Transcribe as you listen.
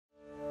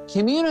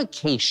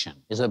Communication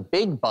is a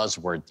big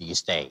buzzword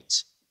these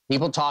days.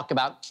 People talk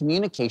about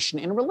communication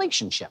in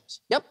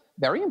relationships. Yep,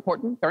 very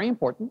important, very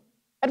important.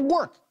 At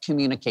work,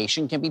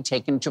 communication can be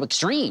taken to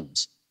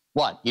extremes.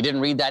 What, you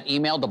didn't read that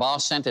email the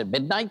boss sent at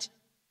midnight?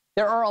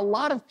 There are a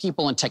lot of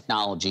people and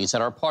technologies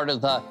that are part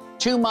of the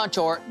too much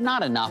or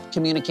not enough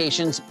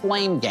communications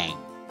blame game.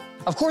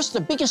 Of course,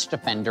 the biggest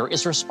offender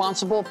is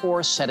responsible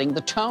for setting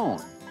the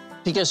tone,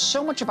 because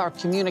so much of our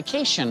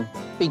communication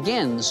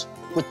begins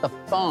with the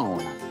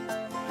phone.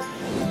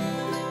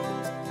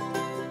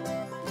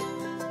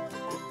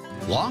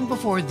 Long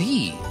before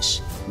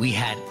these, we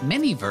had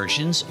many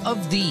versions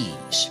of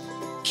these.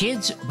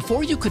 Kids,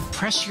 before you could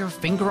press your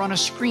finger on a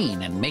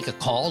screen and make a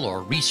call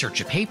or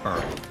research a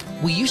paper,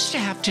 we used to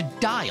have to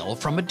dial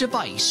from a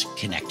device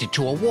connected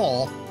to a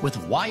wall with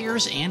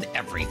wires and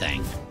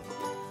everything.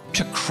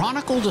 To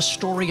chronicle the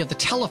story of the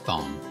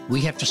telephone,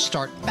 we have to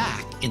start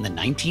back in the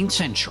 19th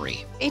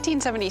century.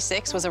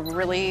 1876 was a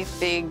really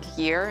big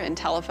year in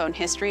telephone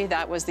history.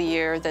 That was the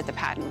year that the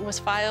patent was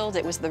filed.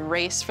 It was the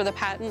race for the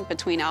patent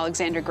between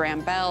Alexander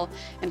Graham Bell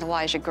and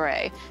Elijah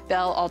Gray.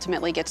 Bell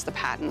ultimately gets the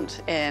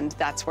patent, and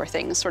that's where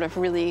things sort of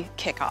really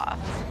kick off.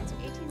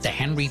 The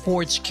Henry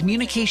Ford's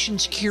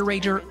communications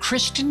curator,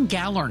 Kristen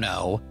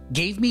Gallerneaux,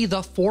 gave me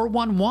the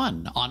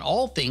 411 on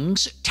all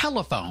things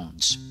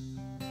telephones.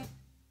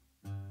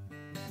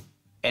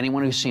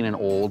 Anyone who's seen an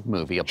old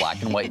movie, a black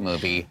and white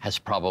movie, has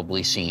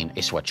probably seen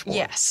a switchboard.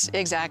 Yes,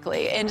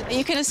 exactly. And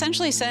you can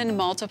essentially send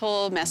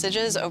multiple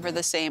messages over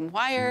the same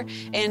wire,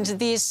 and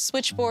these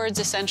switchboards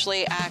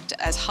essentially act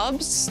as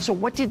hubs. So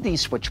what did these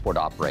switchboard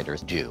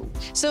operators do?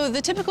 So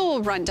the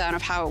typical rundown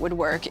of how it would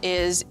work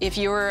is if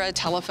you were a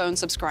telephone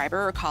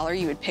subscriber or caller,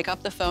 you would pick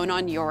up the phone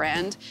on your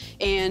end,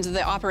 and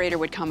the operator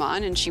would come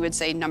on, and she would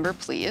say, "Number,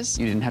 please."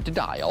 You didn't have to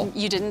dial.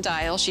 You didn't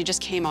dial. She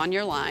just came on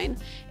your line,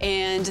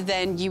 and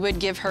then you would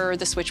give her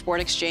the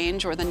switchboard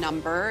exchange or the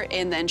number,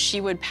 and then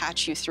she would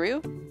patch you through.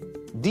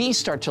 These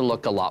start to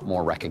look a lot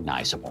more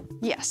recognizable.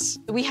 Yes.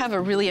 We have a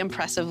really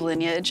impressive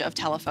lineage of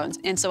telephones,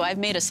 and so I've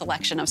made a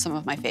selection of some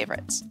of my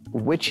favorites.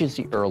 Which is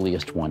the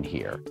earliest one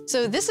here?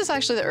 So this is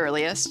actually the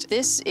earliest.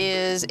 This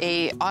is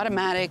an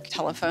automatic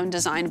telephone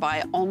designed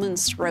by Ullman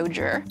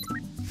Stroger.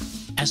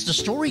 As the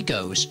story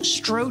goes,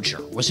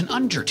 Stroger was an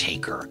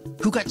undertaker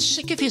who got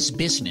sick of his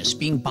business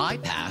being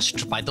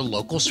bypassed by the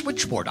local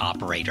switchboard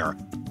operator,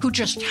 who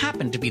just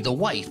happened to be the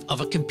wife of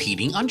a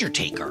competing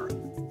undertaker.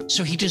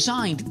 So he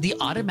designed the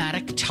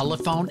automatic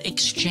telephone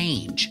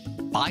exchange,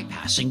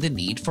 bypassing the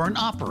need for an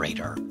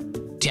operator.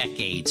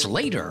 Decades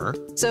later...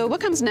 So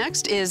what comes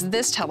next is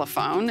this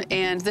telephone,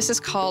 and this is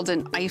called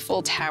an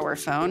Eiffel Tower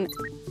phone.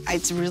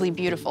 It's really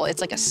beautiful. It's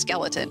like a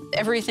skeleton.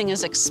 Everything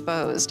is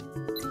exposed.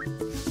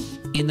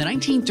 In the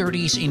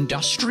 1930s,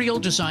 industrial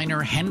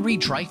designer Henry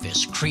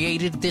Dreyfuss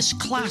created this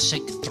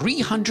classic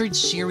 300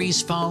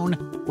 series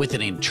phone with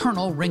an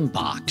internal ring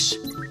box.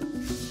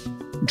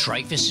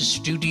 Dreyfuss's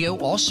studio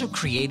also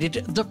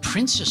created the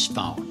Princess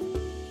phone.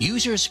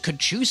 Users could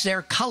choose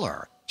their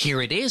color.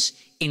 Here it is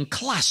in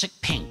classic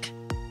pink.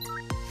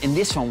 In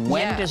this phone,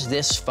 when does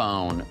this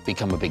phone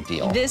become a big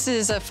deal? This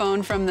is a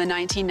phone from the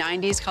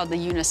 1990s called the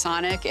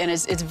UNISONIC, and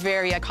it's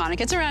very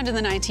iconic. It's around in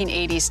the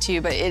 1980s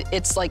too, but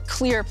it's like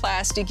clear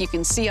plastic. You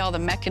can see all the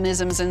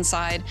mechanisms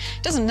inside.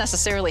 It doesn't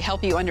necessarily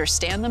help you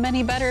understand them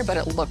any better, but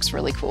it looks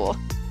really cool.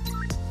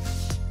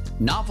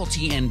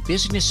 Novelty and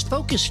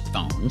business-focused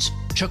phones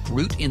took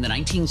root in the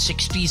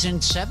 1960s and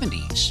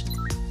 70s.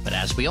 But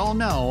as we all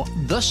know,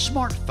 the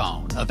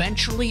smartphone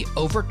eventually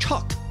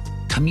overtook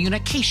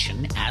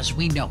communication as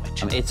we know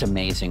it. It's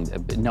amazing.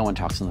 No one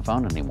talks on the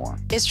phone anymore.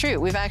 It's true.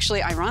 We've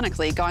actually,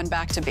 ironically, gone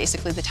back to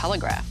basically the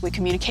telegraph. We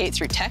communicate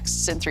through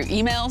texts and through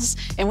emails,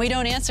 and we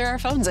don't answer our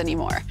phones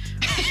anymore.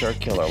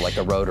 Circular, like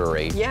a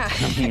rotary. Yeah,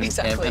 I mean,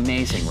 exactly.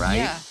 Amazing, right?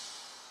 Yeah.